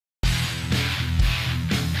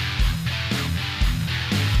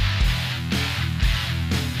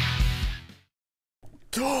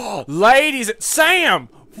Ladies, Sam,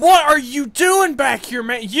 what are you doing back here,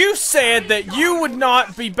 man? You said that you would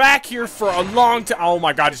not be back here for a long time. Oh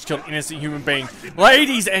my God, I just killed an innocent human being.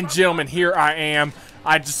 Ladies and gentlemen, here I am.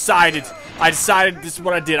 I decided this is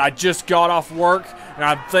what I did. I just got off work, and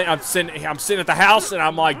I'm sitting at the house, and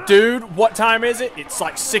I'm like, dude, what time is it? It's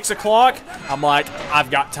like 6 o'clock. I'm like,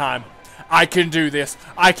 I've got time. I can do this.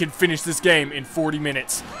 I can finish this game in 40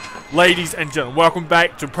 minutes. Ladies and gentlemen, welcome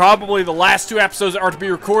back to probably the last 2 episodes that are to be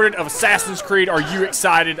recorded of Assassin's Creed. Are you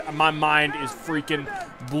excited? My mind is freaking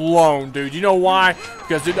blown, dude. You know why?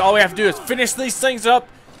 Because, dude, all we have to do is finish these things up,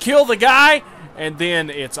 kill the guy, and then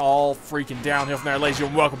it's all freaking downhill from there. Ladies and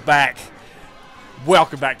gentlemen, welcome back.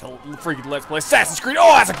 Welcome back to freaking Let's Play Assassin's Creed.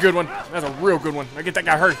 Oh, that's a good one. That's a real good one. I get that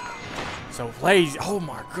guy hurt. So, ladies, oh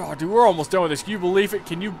my God, dude, we're almost done with this. Can you believe it?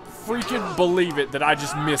 Can you freaking believe it that I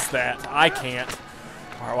just missed that? I can't.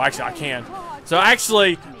 Well, actually, I can. So,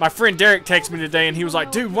 actually, my friend Derek texted me today, and he was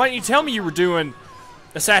like, dude, why didn't you tell me you were doing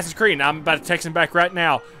Assassin's Creed? And I'm about to text him back right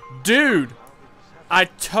now. Dude, I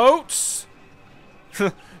totes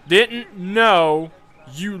didn't know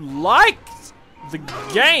you liked the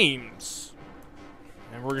games.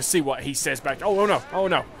 And we're going to see what he says back. Oh, no. Oh,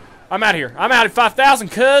 no. I'm out of here. I'm out at 5,000,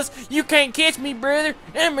 cuz. You can't catch me, brother.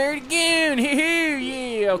 I'm ready to go.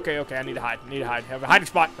 Yeah. Okay. I need to hide. Have a hiding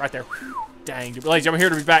spot right there. Whew. Dang. Ladies, I'm here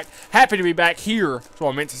to be back. Happy to be back here. That's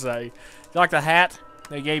what I meant to say. You like the hat?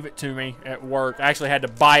 They gave it to me at work. I actually had to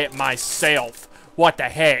buy it myself. What the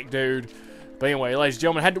heck, dude? But anyway, ladies and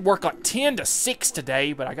gentlemen, I had to work like 10 to 6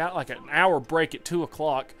 today, but I got like an hour break at 2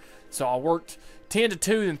 o'clock. So I worked 10 to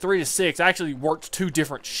 2, then 3 to 6. I actually worked 2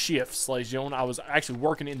 different shifts, ladies and gentlemen. I was actually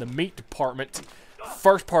working in the meat department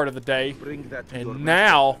first part of the day, and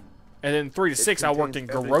then 3 to 6 I worked in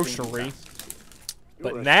grocery.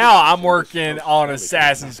 But now I'm working on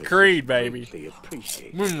Assassin's Creed, baby.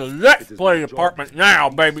 I'm in the Let's Play department now,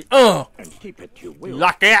 baby. You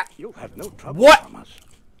like that? What?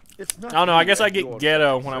 I don't know. I guess I get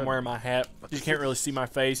ghetto when I'm wearing my hat. You can't really see my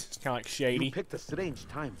face. It's kind of like shady. You picked a strange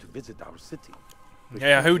time to visit our city.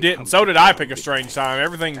 Yeah, who didn't? So did I pick a strange time.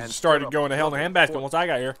 Everything started going to hell in a handbasket once I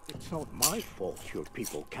got here. It's not my fault your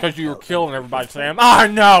people can't. Because you were killing everybody, Sam. Oh,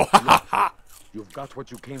 no! You've got what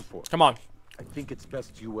you came for. Come on. I think it's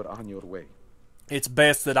best you were on your way. It's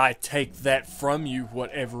best that I take that from you,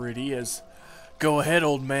 whatever it is. Go ahead,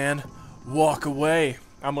 old man. Walk away.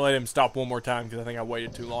 I'm going to let him stop one more time because I think I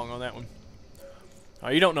waited too long on that one. Oh,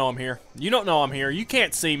 you don't know I'm here. You don't know I'm here. You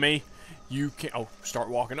can't see me. You can't. Oh, start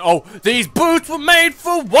walking. Oh, these boots were made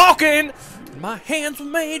for walking. My hands were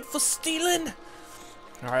made for stealing.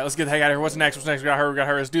 All right, let's get the heck out of here. What's next? We got her.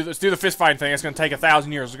 Let's do the fist fighting thing. It's going to take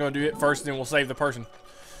 1,000 years. We're going to do it first, and then we'll save the person.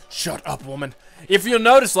 Shut up, woman. If you'll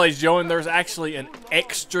notice, ladies and gentlemen, there's actually an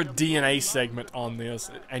extra DNA segment on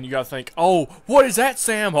this. And you gotta think, oh, what is that,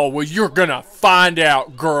 Sam? Oh, well, you're gonna find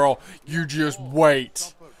out, girl. You just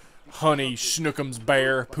wait. Honey, Schnookums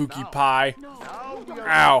bear, Pookie Pie.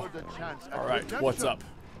 Ow. Alright, what's up?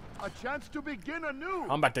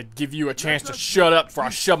 I'm about to give you a chance to shut up before I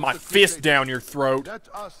shove my fist down your throat.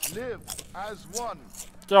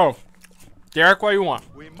 So, Derek, what do you want?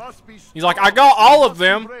 He's like, I got all of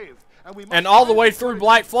them, and all the way through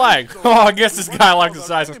Black Flag. Oh, I guess this guy likes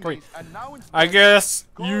Assassin's Creed. I guess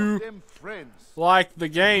you like the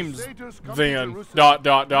games, then, ...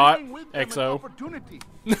 XO.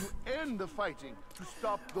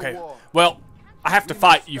 Okay, well, I have to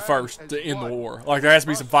fight you first to end the war. Like, there has to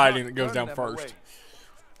be some fighting that goes down first.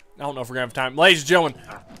 I don't know if we're going to have time. Ladies and gentlemen,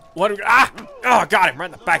 what are we... Oh, got him right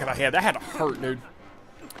in the back of the head. That had to hurt, dude.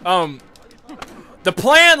 The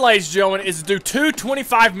plan, ladies and gentlemen, is to do 2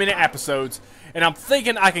 25-minute episodes, and I'm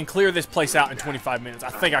thinking I can clear this place out in 25 minutes. I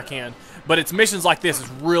think I can, but it's missions like this is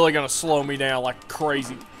really going to slow me down like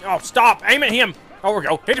crazy. Oh, stop! Aim at him! Oh, we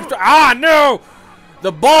go. Hit him! Ah, no!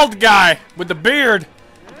 The bald guy with the beard.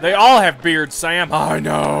 They all have beards, Sam. Oh,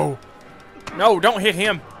 no. No, don't hit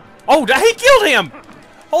him. Oh, he killed him!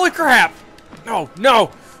 Holy crap! No,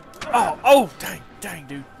 no! Oh, dang,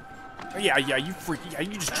 dude. Yeah, you freaky. Yeah,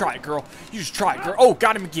 you just try it, girl. You just try it, girl. Oh,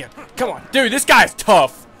 got him again. Come on. Dude, this guy's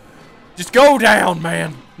tough. Just go down,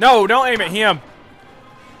 man. No, don't aim at him.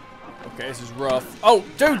 Okay, this is rough. Oh,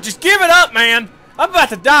 dude, just give it up, man. I'm about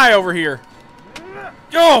to die over here.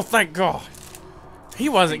 Oh, thank God. He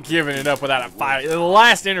wasn't giving it up without a fight. The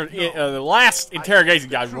last interrogation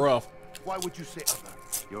guy's rough. Why would you say other?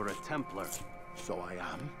 You're a Templar. So I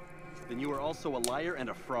am. Then you are also a liar and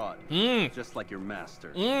a fraud, just like your master.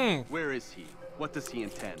 Where is he? What does he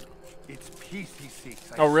intend? It's peace he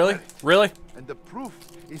seeks. Oh, really? Really? And the proof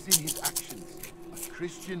is in his actions. A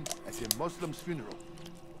Christian at a Muslim's funeral.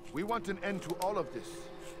 We want an end to all of this.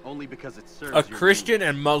 only because it serves A your Christian needs.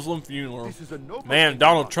 and Muslim funeral. This is a noble Man, thing,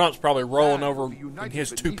 Donald Father. Trump's probably rolling Man over will be in united his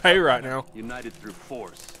beneath toupee our right banner. now. United through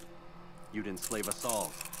force. You'd enslave us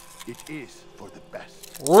all. It is for the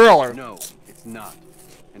best. Really? No, it's not.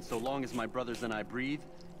 And so long as my brothers and I breathe,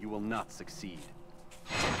 you will not succeed.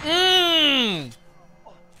 Mmm.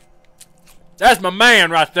 That's my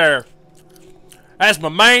man right there. That's my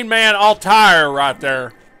main man, Altair, right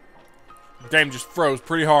there. Game just froze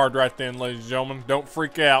pretty hard right then, ladies and gentlemen. Don't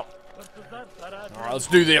freak out. Alright, let's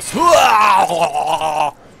do this.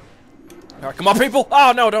 Alright, come on, people.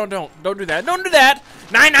 Oh, no, don't do that. Don't do that.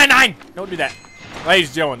 999. Don't do that. Ladies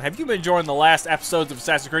and gentlemen, have you been enjoying the last episodes of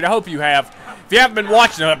Assassin's Creed? I hope you have. If you haven't been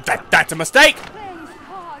watching, that's a mistake.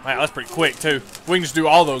 Wow, that's pretty quick, too. We can just do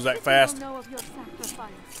all those that fast.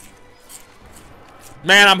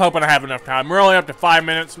 Man, I'm hoping I have enough time. We're only up to 5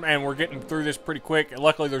 minutes, and we're getting through this pretty quick. And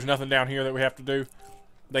luckily, there's nothing down here that we have to do.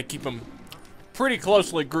 They keep them pretty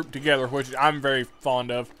closely grouped together, which I'm very fond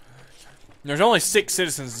of. There's only 6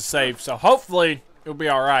 citizens to save, so hopefully it'll be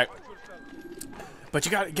all right. But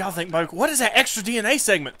you gotta think, Mike, what is that extra DNA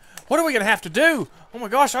segment? What are we gonna have to do? Oh my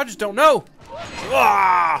gosh, I just don't know.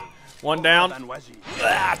 Ah! 1 down.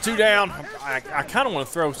 Ah, 2 down. I kind of want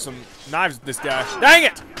to throw some knives at this guy. Dang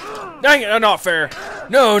it! Dang it! No, not fair.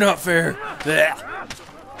 No, not fair. Blech.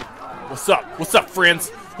 What's up? What's up, friends?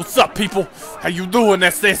 What's up, people? How you doing?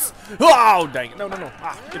 That's this. Oh, dang it! No, no, no!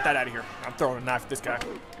 Ah, get that out of here. I'm throwing a knife at this guy.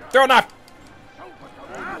 Throw a knife.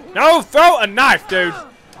 No, throw a knife, dude.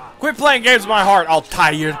 Quit playing games with my heart. I'll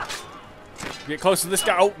tie you. Get close to this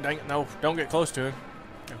guy. Oh, dang it! No, don't get close to him.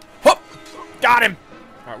 Whoop! Got him.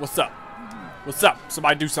 All right, what's up? What's up?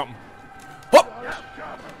 Somebody do something. Whoop!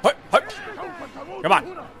 Whoop! Whoop! Come on.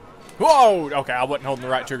 Whoa! Okay, I wasn't holding the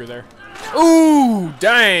right trigger there. Ooh,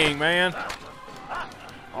 dang, man.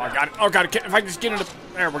 Oh, I got it. Oh, got it. If I can just get into...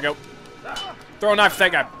 There we go. Throw a knife at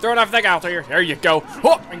that guy. Throw a knife at that guy out there. There you go.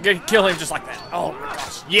 Whoop! And kill him just like that. Oh, my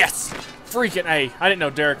gosh. Yes! Freaking A. I didn't know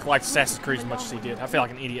Derek liked Assassin's Creed as much as he did. I feel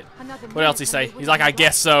like an idiot. What else he say? He's like, I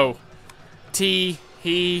guess so. He...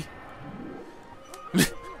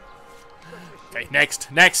 Okay, next.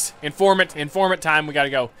 Informant time. We gotta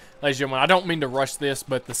go. Ladies and gentlemen, I don't mean to rush this,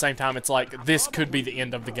 but at the same time, it's like, this could be the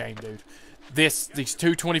end of the game, dude. These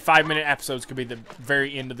 2 25-minute episodes could be the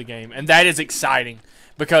very end of the game. And that is exciting.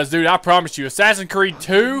 Because, dude, I promise you, Assassin's Creed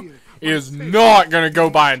 2 is not gonna go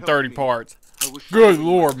by in 30 parts. Good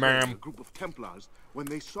lord, man. A group of Templars when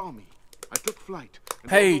they saw me. I took flight.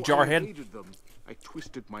 And Hey, although I Jarhead. evaded them, I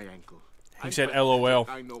twisted my ankle. He said LOL.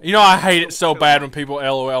 You know, I hate it so bad when people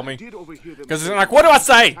LOL me. Because Because it's like, what do I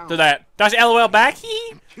say to that? Does LOL back?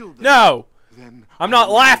 No. I'm not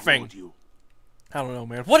laughing. I don't know,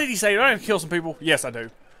 man. What did he say? Do I have to kill some people? Yes, I do.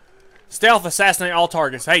 Stealth assassinate all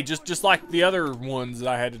targets. Hey, just like the other ones that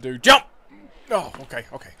I had to do. Jump! Oh, okay.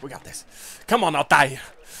 We got this. Come on, Altair.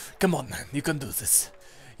 Come on, man. You can do this.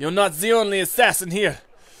 You're not the only assassin here.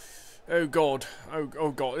 Oh, God.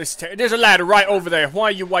 Oh God. There's a ladder right over there. Why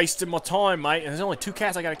are you wasting my time, mate? And there's only 2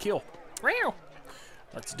 cats I gotta kill.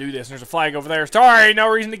 Let's do this. There's a flag over there. Sorry, no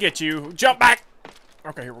reason to get you. Jump back!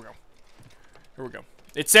 Okay, here we go.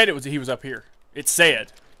 It said he was up here. It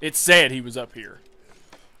said he was up here.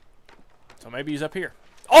 So maybe he's up here.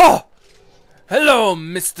 Oh! Hello,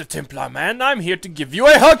 Mr. Templar man. I'm here to give you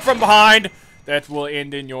a hug from behind that will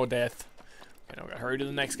end in your death. Okay, now we gotta hurry to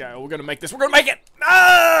the next guy. We're gonna make this. We're gonna make it!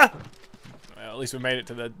 Ah! Well, at least we made it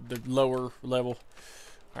to the lower level.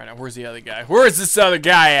 Alright, now where's the other guy? Where is this other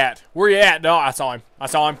guy at? Where you at? No, I saw him. I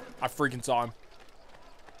freaking saw him.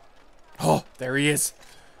 Oh, there he is.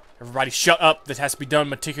 Everybody shut up. This has to be done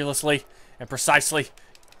meticulously and precisely.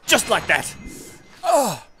 Just like that.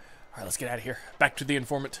 Oh. Alright, let's get out of here. Back to the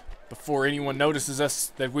informant. Before anyone notices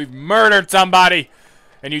us that we've murdered somebody.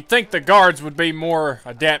 And you'd think the guards would be more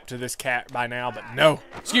adept to this cat by now, but no.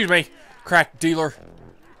 Excuse me, crack dealer.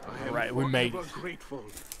 Alright, we made it. Grateful.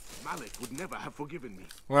 Malik would never have forgiven me.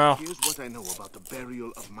 Well, Here's what I know about the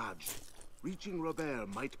burial of Majd. Reaching Robert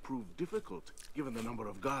might prove difficult, given the number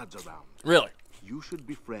of guards around. really. You should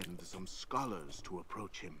befriend some scholars to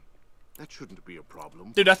approach him. That shouldn't be a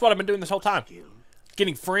problem. Dude, that's what I've been doing this whole time. Skill.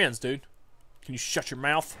 Getting friends, dude. Can you shut your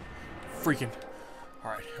mouth? Freaking.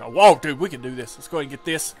 Alright. Oh, dude, we can do this. Let's go ahead and get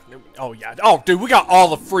this. Oh, yeah. Oh, dude, we got all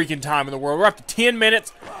the freaking time in the world. We're up to 10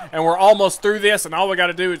 minutes, and we're almost through this, and all we got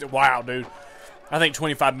to do is... Wow, dude. I think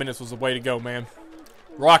 25 minutes was the way to go, man.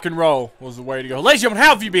 Rock and roll was the way to go. Ladies and gentlemen, how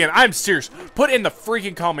have you been? I'm serious. Put in the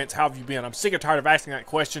freaking comments, how have you been? I'm sick and tired of asking that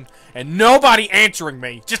question, and nobody answering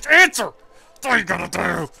me. Just answer! That's all you gotta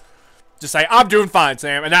do. Just say, I'm doing fine,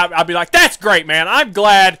 Sam. And I'll be like, that's great, man. I'm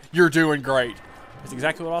glad you're doing great. That's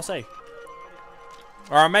exactly what I'll say.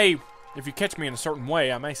 Or I may If you catch me in a certain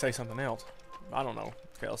way, I may say something else. I don't know.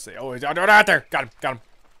 Okay, let's see. Oh, he's out there. Got him. Got him.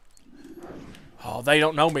 Oh, they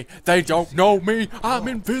don't know me. They don't know me. I'm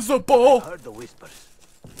invisible. I heard the whispers.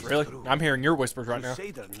 Really? I'm hearing your whispers right now.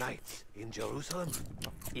 Crusader knights in Jerusalem.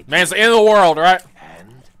 Man, it's the end of the world, right?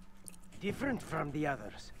 And different from the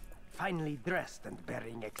others. Finely dressed and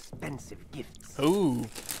bearing expensive gifts. Ooh.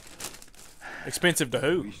 Expensive to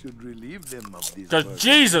who? We should relieve them of these Because burdens.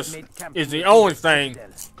 Jesus is the only thing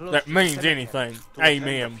that means anything.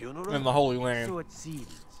 Amen. In the Holy Land. So it seems.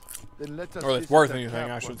 Then let us Or that's visit worth their anything,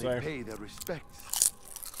 camp I should while they say. pay their respects.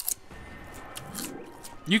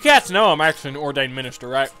 You cats know I'm actually an ordained minister,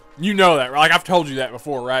 right? You know that, right? Like, I've told you that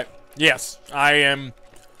before, right? Yes, I am,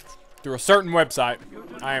 through a certain website,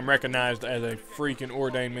 I am recognized as a freaking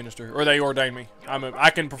ordained minister. Or they ordained me.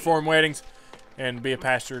 I can perform weddings and be a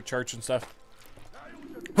pastor at church and stuff.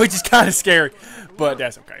 Which is kind of scary, but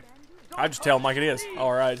that's okay. I just tell them like it is.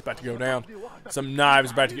 Alright, it's about to go down. Some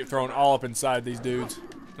knives about to get thrown all up inside these dudes.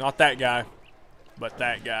 Not that guy, but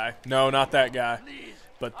that guy. No, not that guy,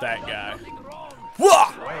 but that guy.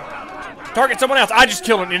 Whoa! Target someone else. I just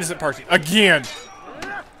killed an innocent person. Again.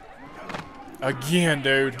 Again,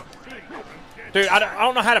 dude. Dude, I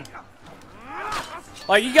don't know how to...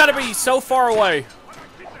 Like, you gotta be so far away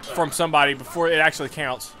from somebody before it actually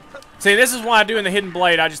counts. See, this is why doing the hidden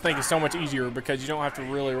blade I just think is so much easier, because you don't have to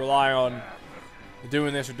really rely on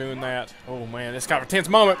doing this or doing that. Oh, man, this got a tense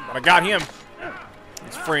moment, but I got him.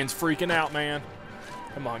 His friend's freaking out, man.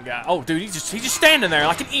 Come on, guy. Oh, dude, he's just standing there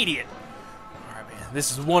like an idiot. All right, man.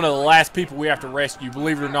 This is one of the last people we have to rescue,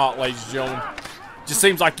 believe it or not, ladies and gentlemen. Just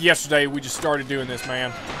seems like yesterday we just started doing this,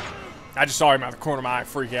 man. I just saw him out of the corner of my eye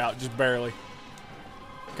freak out, just barely.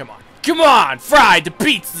 Come on. Come on! Fried the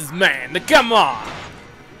pizzas, man! Come on!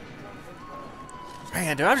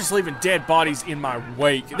 Man, dude, I'm just leaving dead bodies in my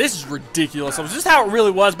wake. This is ridiculous. Is this how it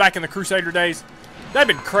really was back in the Crusader days? That'd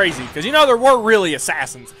been crazy, because, you know, there were really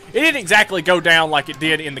assassins. It didn't exactly go down like it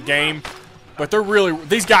did in the game, but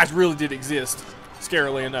these guys really did exist,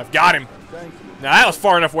 scarily enough. Got him. Now, that was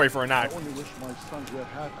far enough away for a knife. I only wish my sons were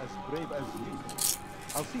half as brave as you.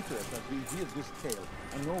 I'll see to it that we hear this tale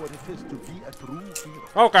and know what it is to be a true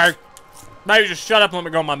hero. Okay. Now you just shut up and let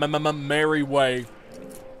me go my merry way.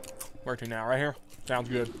 Where to now? Right here? Sounds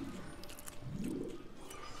good.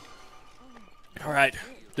 Alright.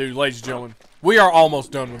 Dude, ladies and gentlemen, we are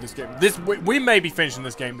almost done with this game. We may be finishing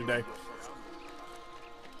this game today.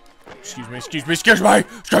 Excuse me, excuse me, excuse me!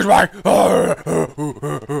 Excuse me!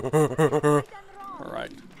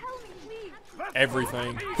 Alright.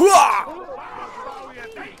 Everything.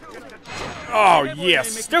 Oh, yes.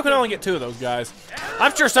 Still can only get 2 of those guys.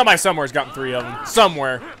 I'm sure somebody somewhere's gotten 3 of them.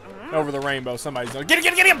 Somewhere. Over the rainbow. Somebody's done. Get him,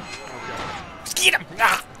 get him, get him! Get him!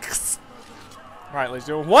 Ah. Alright, ladies and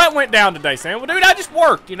gentlemen. What went down today, Sam? Well, dude, I just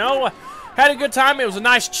worked, you know. Had a good time. It was a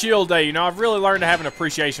nice chill day, you know. I've really learned to have an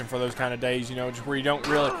appreciation for those kind of days, you know, just where you don't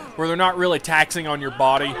really, where they're not really taxing on your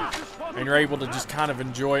body, and you're able to just kind of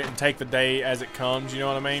enjoy it and take the day as it comes, you know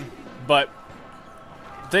what I mean? But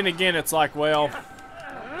then again, it's like, well,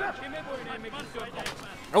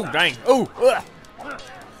 oh dang, oh, ugh.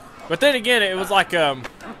 But then again, it was like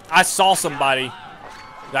I saw somebody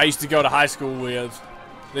that I used to go to high school with.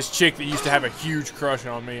 This chick that used to have a huge crush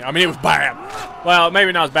on me. I mean, it was bad. Well,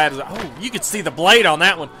 maybe not as bad as... Oh, you could see the blade on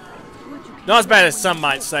that one. Not as bad as some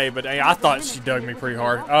might say, but hey, I thought she dug me pretty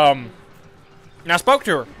hard. And I spoke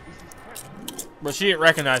to her. But she didn't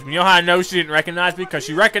recognize me. You know how I know she didn't recognize me? Because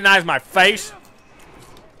she recognized my face.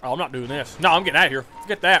 Oh, I'm not doing this. No, I'm getting out of here.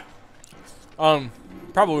 Forget that.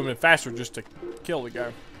 Probably would have been faster just to kill the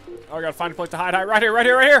guy. Oh, I gotta find a place to hide. Hide right here, right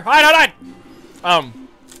here, right here. Hide, hide, hide!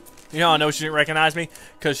 You know how I know she didn't recognize me?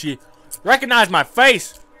 Because she recognized my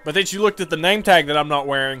face, but then she looked at the name tag that I'm not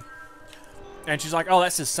wearing. And she's like, oh,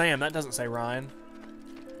 that says Sam. That doesn't say Ryan.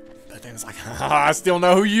 But then it's like, I still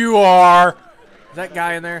know who you are. Is that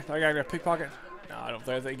guy in there? That guy got a pickpocket? No, I don't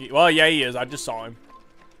think he... Well, yeah, he is. I just saw him.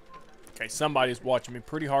 Okay, somebody's watching me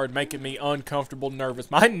pretty hard, making me uncomfortable, nervous.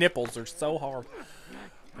 My nipples are so hard.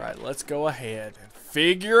 All right, let's go ahead and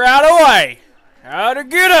figure out a way. How to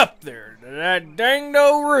get up there to that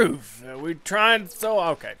dang-do roof that we trying so...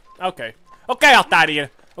 Okay, okay. Okay, I'll tie to you.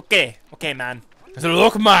 Okay, okay, man. I said,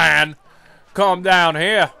 look, man. Calm down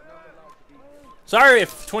here. Sorry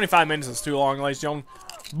if 25 minutes is too long, ladies and gentlemen.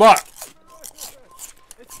 But,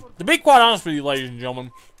 to be quite honest with you, ladies and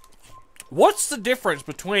gentlemen, what's the difference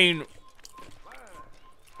between,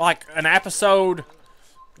 like, an episode...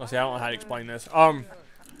 Let's see, I don't know how to explain this.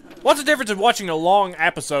 What's the difference in watching a long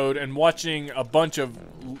episode and watching a bunch of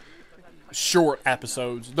short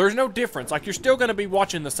episodes? There's no difference. Like, you're still going to be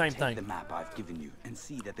watching the same thing. Take the map I've given you and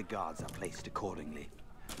see that the guards are placed accordingly.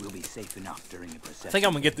 We'll be safe enough during the procession. I think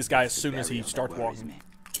I'm gonna get this guy as It's the soon as he burial that starts worries walking. me.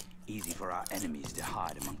 Easy for our enemies to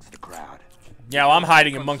hide amongst the crowd. Yeah, well, I'm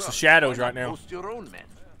hiding amongst the shadows right now. Post your own men.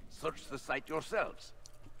 Search the site yourselves.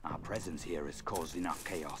 Our presence here has caused enough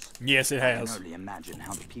chaos. Yes, it I can has. only imagine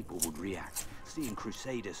how the people would react, seeing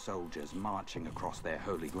Crusader soldiers marching across their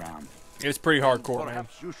holy ground. It's pretty hardcore, man.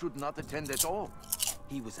 Perhaps you should not attend at all.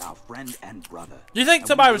 He was our friend and brother. Do you think and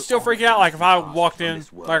somebody we would still will freak honor out, like if I his walked past from in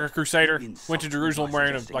this world. like a crusader, You went to insult me Jerusalem by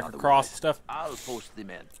wearing suggesting like a cross and otherwise. stuff? I'll post the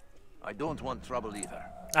men. I don't want trouble either.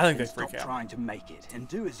 I think Then they freak stop out. trying to make it and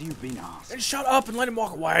do as you've been asked. And shut up and let him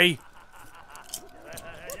walk away.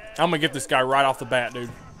 I'm gonna get this guy right off the bat, dude.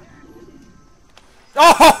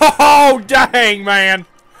 Oh, dang, man.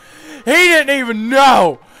 He didn't even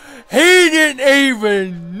know. He didn't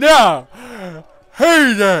even know. He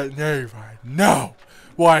didn't even know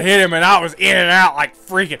what hit him, and I was in and out like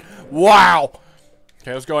freaking wow.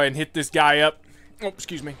 Okay, let's go ahead and hit this guy up. Oh,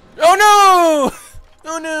 excuse me. Oh, no.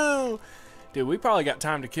 Oh, no. Dude, we probably got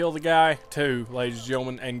time to kill the guy, too, ladies and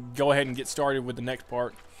gentlemen, and go ahead and get started with the next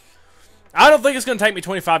part. I don't think it's going to take me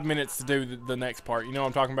 25 minutes to do the next part. You know what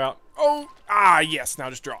I'm talking about? Oh, yes. Now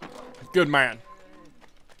just drop. Good man.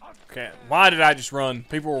 Okay, why did I just run?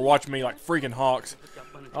 People were watching me like freaking hawks.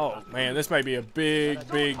 Oh, man, this may be a big,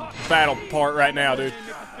 big battle part right now, dude.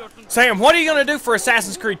 Sam, what are you going to do for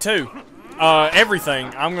Assassin's Creed 2? Everything.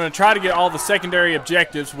 I'm going to try to get all the secondary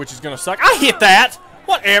objectives, which is going to suck. I hit that!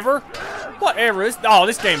 Whatever. Whatever.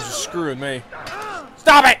 This game's just screwing me.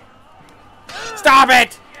 Stop it! Stop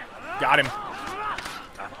it! Got him.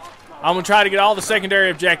 I'm going to try to get all the secondary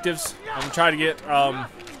objectives. I'm going to try to get,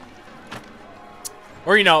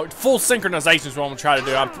 or, you know, full synchronization is what I'm going to try to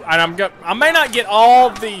do. I may not get all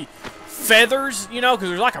the feathers, you know, because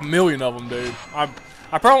there's like a million of them, dude. I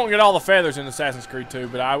probably won't get all the feathers in Assassin's Creed 2,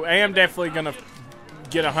 but I am definitely going to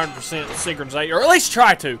get 100% synchronization, or at least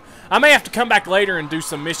try to. I may have to come back later and do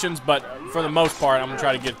some missions, but for the most part, I'm going to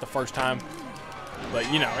try to get it the first time.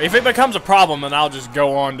 But, you know, if it becomes a problem, then I'll just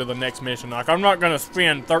go on to the next mission. Like, I'm not going to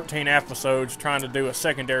spend 13 episodes trying to do a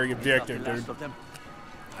secondary objective, dude. Of them?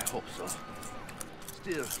 I hope so.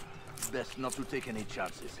 Still, best not to take any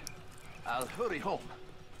chances. I'll hurry home.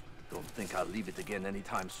 Don't think I'll leave it again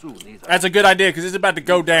anytime soon either. That's a good idea, because it's about to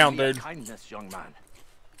go down, Be a dude. kindness, young man.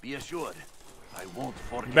 Be assured, I won't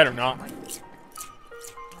forget. You better not.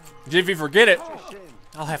 If you forget it,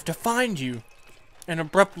 I'll have to find you and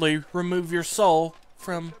abruptly remove your soul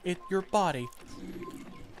from your body.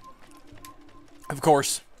 Of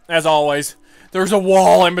course, as always, there's a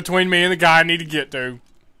wall in between me and the guy I need to get to.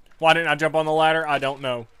 Why didn't I jump on the ladder? I don't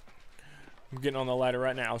know. I'm getting on the ladder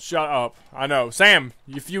right now. Shut up. I know. Sam,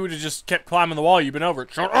 if you would have just kept climbing the wall, you'd been over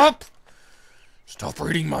it. Shut up! Stop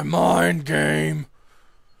reading my mind, game.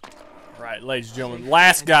 Right, ladies and gentlemen.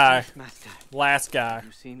 Last guy. Master, Last guy.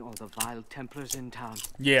 you've seen all the vile Templars in town.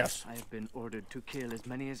 Yes. I have been ordered to kill as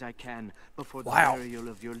many as I can before the Wow. burial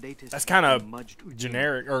of your latest. That's kind of smudged Ujin.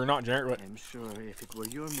 generic, or not generic, but I'm sure if it were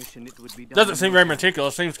your mission, it would be done. doesn't in seem no very time.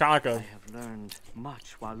 meticulous. Seems kind of like I a, have learned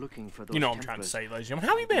much while looking for those. you know what I'm trying to Templars. say, ladies and gentlemen.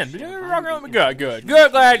 How you been? We shall Good, find the good, good. information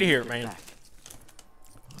Good, glad to to hear it, get man. back.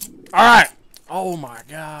 Alright. Oh my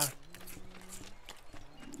god.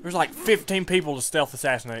 There's like 15 people to stealth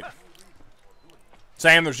assassinate.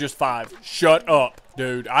 Sam, there's just 5. Shut up,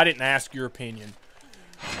 dude. I didn't ask your opinion.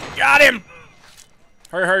 Got him!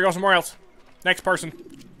 Hurry, hurry, go somewhere else. Next person.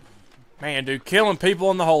 Man, dude, killing people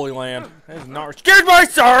in the Holy Land. That is not... Excuse me,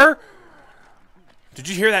 sir! Did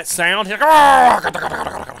you hear that sound? He's like, oh,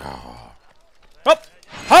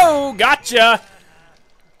 oh, gotcha!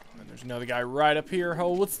 And there's another guy right up here.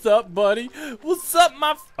 Oh, what's up, buddy? What's up,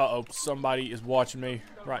 my... Uh-oh, somebody is watching me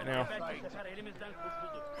right now.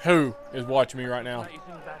 Who is watching me right now?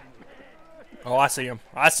 Oh, I see him.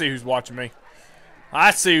 I see who's watching me.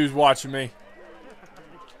 I see who's watching me.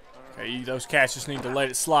 Okay, those cats just need to let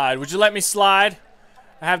it slide. Would you let me slide?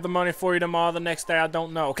 I have the money for you tomorrow. The next day, I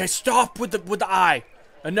don't know. Okay, stop with the eye.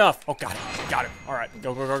 Enough. Oh, got it. Got it. All right,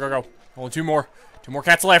 go, go, go, go, go. Only 2 more. 2 more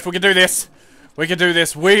cats left. We can do this. We can do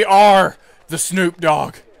this. We are the Snoop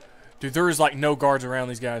Dogg. Dude, there is like no guards around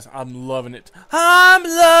these guys. I'm loving it. I'm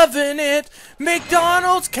loving it.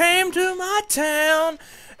 McDonald's came to my town,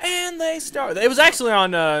 and they started. It was actually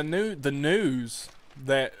on the news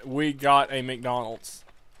that we got a McDonald's.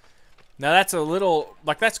 Now that's a little,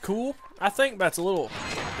 like, that's cool. I think that's a little.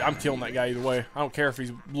 I'm killing that guy either way. I don't care if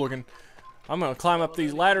he's looking. I'm gonna climb up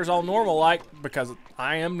these ladders all normal like, because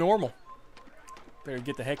I am normal. Better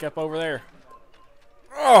get the heck up over there.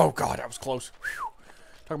 Oh god, that was close. Whew.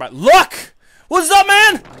 Talk about luck! What's up,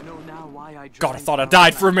 man? I know now why I God, I joined thought I our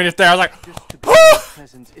died for a clan. minute there. I was like, Just to be your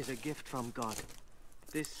presence is a gift from God.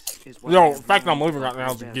 This is what No, I in have fact, I'm learned leaving right about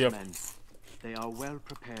now as a Robert's gift. men. They are well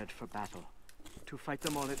prepared for battle. To fight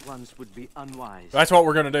them all at once would be unwise. That's what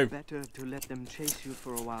we're gonna do. Better to let them chase you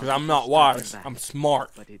for a while. Because I'm before not starting wise. back. I'm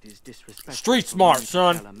smart. But it is disrespectful Street for smart, me to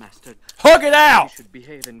son. tell a master Hug it how he out! should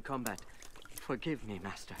behave in combat. Forgive me,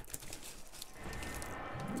 master.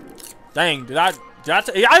 Dang, I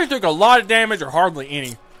either took a lot of damage or hardly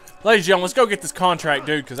any. Ladies and gentlemen, let's go get this contract,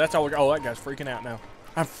 dude, because that's all we got. Oh, that guy's freaking out now.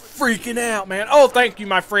 I'm freaking out, man. Oh, thank you,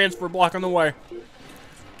 my friends, for blocking the way.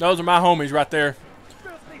 Those are my homies right there.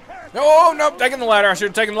 Oh, nope, taking the ladder. I should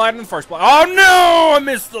have taken the ladder in the first place. Oh, no, I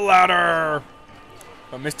missed the ladder.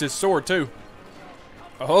 I missed his sword, too.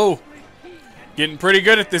 Oh, getting pretty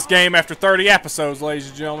good at this game after 30 episodes, ladies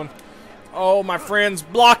and gentlemen. Oh, my friends,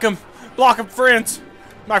 block him. Block him, friends.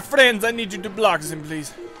 My friends, I need you to block him,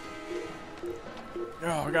 please. Oh,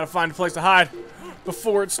 I gotta find a place to hide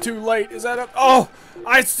before it's too late. Is that up? Oh,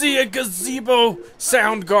 I see a gazebo.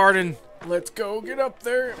 Soundgarden. Let's go get up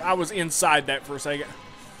there. I was inside that for a second.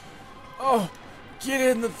 Oh, get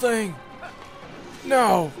in the thing.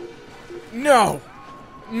 No. No.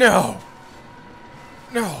 No.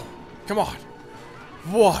 No. Come on.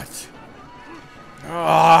 What?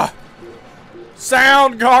 Ah.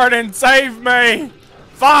 Soundgarden, save me.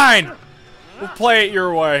 Fine. We'll play it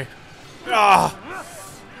your way. Ah.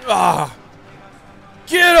 Ah.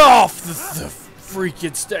 Get off the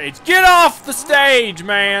freaking stage. Get off the stage,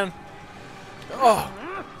 man. Oh.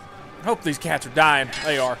 I hope these cats are dying.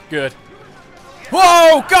 They are. Good.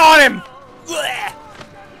 Whoa! Got him! Blech.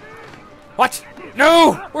 What?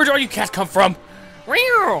 No! Where'd all you cats come from?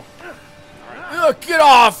 Ugh, get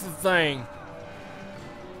off the thing.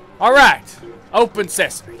 Alright. Open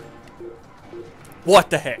sesame. What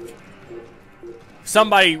the heck?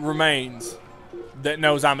 Somebody remains that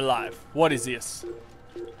knows I'm alive. What is this?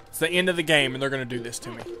 It's the end of the game and they're gonna do this to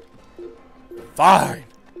me. Fine.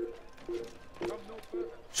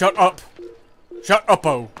 Shut up. Shut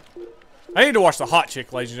up-o. I need to watch The Hot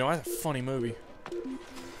Chick, ladies and gentlemen. That's a funny movie.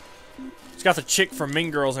 It's got the chick from Mean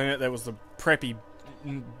Girls in it that was the preppy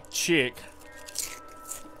chick.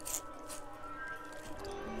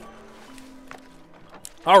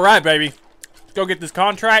 Alright, baby. Let's go get this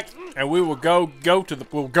contract and we will go to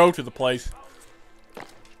the place.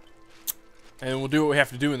 And we'll do what we have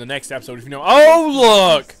to do in the next episode. If you know.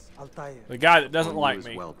 Oh, look! Altair. The guy that doesn't like As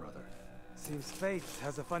me. well, brother. Seems fate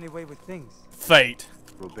has a funny way with things. Fate.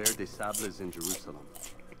 Robert de Sable is in Jerusalem.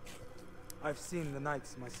 I've seen the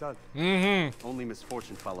knights myself. Mm-hmm. Only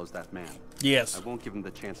misfortune follows that man. Yes. I won't give him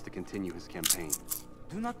the chance to continue his campaign.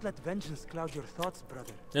 Do not let vengeance cloud your thoughts,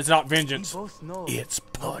 brother. It's not We vengeance. both know It's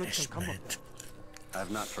no good can come of punishment. that. I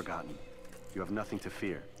have not forgotten. You have nothing to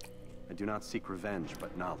fear. I do not seek revenge,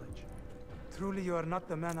 but knowledge. Truly, you are not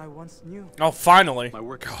the man I once knew. Oh, finally. My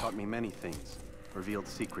work has taught me many things, revealed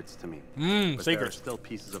secrets to me. But secrets. there are still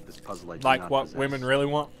pieces of this puzzle I do Like not what possess. women really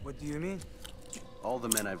want. What do you mean? All the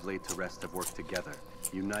men I've laid to rest have worked together,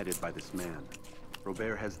 united by this man.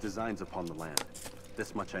 Robert has designs upon the land.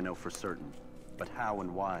 This much I know for certain. But how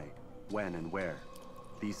and why, when and where,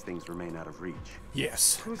 these things remain out of reach.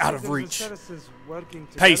 Yes, out Crusaders of and reach. Saracens working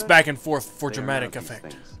Pace together? back and forth for They are dramatic not these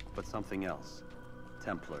effect. things, but something else.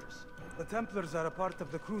 Templars. The Templars are a part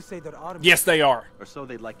of the Crusader army. Yes, they are. Or so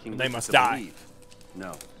they'd like King They Richard must to die. believe.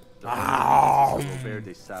 No. The Ow. only basis is Robert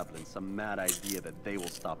de Sable and some mad idea that they will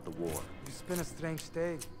stop the war. You spin a strange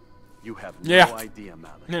tale. You have Yeah. no idea,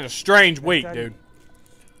 Malik. In a strange week, Daddy. dude.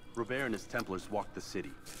 Robert and his Templars walked the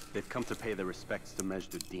city. They've come to pay their respects to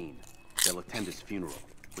Majd-ud-Din. They'll attend his funeral,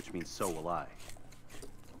 which means so will I.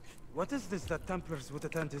 What is this that Templars would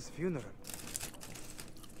attend his funeral?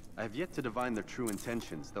 I have yet to divine their true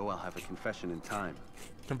intentions, though I'll have a confession in time.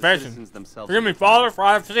 The Confession. citizens themselves Forgive me, will Father, decide. for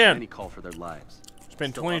I have Many sinned. call for their lives. It's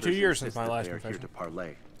been Still 22 others years since insist my that last they are here confession. to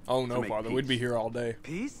parley. Oh to no, make Father, we'd be peace. here all day.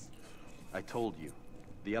 Peace? I told you.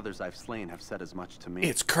 The others I've slain have said as much to me.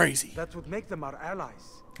 It's crazy. That would make them our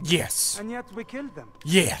allies. Yes. And yet we killed them.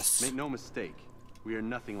 Yes. Make no mistake, we are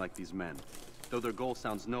nothing like these men. Though their goal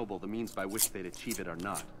sounds noble, the means by which they'd achieve it are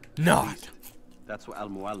not. Not. At least, that's what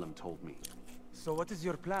Al-Mualim told me. So what is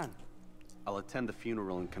your plan? I'll attend the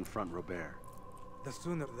funeral and confront Robert. The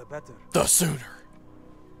sooner the better. The sooner.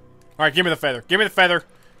 Alright, give me the feather. Give me the feather.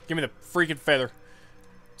 Give me the freaking feather.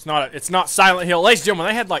 It's not Silent Hill. Ladies and gentlemen,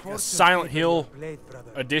 they had like a Silent Hill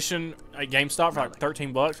edition at GameStop for like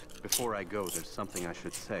 13 bucks. Before I go, there's something I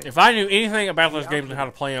should say. If I knew anything about those games and how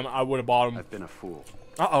to play them, I would have bought them. I've been a fool.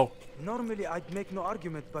 Uh-oh. Normally I'd make no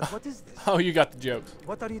argument, but what is this? Oh, you got the jokes.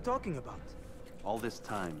 What are you talking about? All this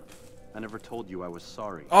time, I never told you I was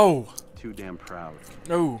sorry. Oh. Too damn proud.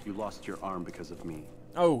 No. You lost your arm because of me.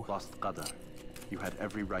 Oh. Lost Qadar. You had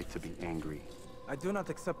every right to be angry. I do not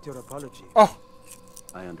accept your apology. Oh,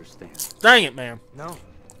 I understand. dang it, man. No,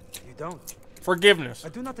 you don't. Forgiveness. I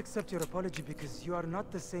do not accept your apology because you are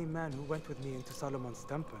not the same man who went with me into Solomon's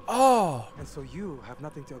temple. Oh. And so you have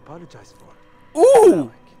nothing to apologize for.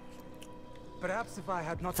 Ooh. Perhaps if I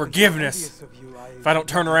had not Forgiveness. been so envious of you, If I don't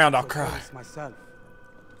turn around, I'll would cry. notice myself.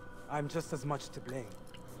 I'm just as much to blame.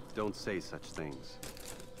 Don't say such things.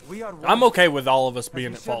 We are I'm one. okay with all of us As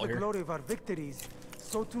being we at share fault the here. glory of our victories,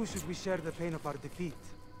 so too should we share the pain of our defeat.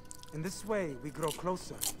 In this way, we grow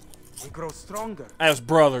closer. We grow stronger. As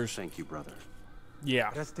brothers. Thank you, brother.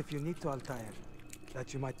 Yeah. Rest if you need to, Altair,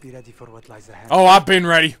 that you might be ready for what lies ahead. Oh, I've been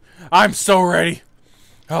ready. I'm so ready.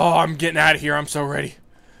 Oh, I'm getting out of here. I'm so ready.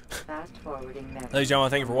 Fast forwarding Ladies and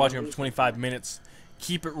gentlemen, thank you for watching for 25 minutes.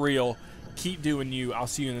 Keep it real. Keep doing you. I'll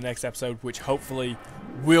see you in the next episode, which hopefully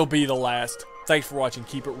will be the last. Thanks for watching.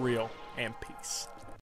 Keep it real, and peace.